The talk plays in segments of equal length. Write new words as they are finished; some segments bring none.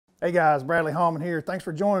Hey guys, Bradley Hallman here. Thanks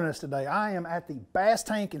for joining us today. I am at the Bass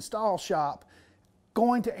Tank Install Shop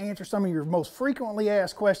going to answer some of your most frequently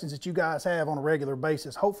asked questions that you guys have on a regular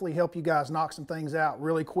basis. Hopefully help you guys knock some things out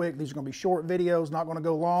really quick. These are going to be short videos, not going to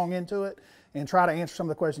go long into it, and try to answer some of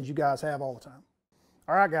the questions you guys have all the time.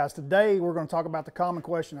 All right guys, today we're going to talk about the common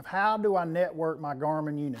question of how do I network my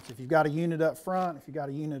Garmin units? If you've got a unit up front, if you've got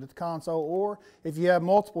a unit at the console, or if you have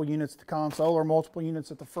multiple units at the console or multiple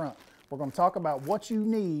units at the front. We're going to talk about what you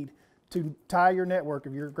need to tie your network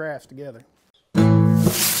of your graphs together.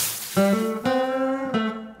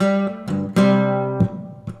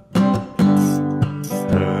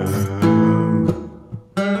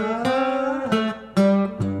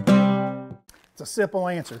 It's a simple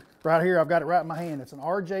answer. Right here, I've got it right in my hand. It's an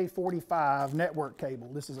RJ45 network cable.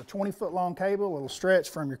 This is a 20-foot long cable. It'll stretch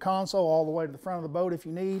from your console all the way to the front of the boat if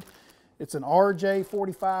you need. It's an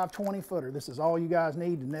RJ45 20-footer. This is all you guys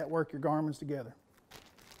need to network your Garmins together.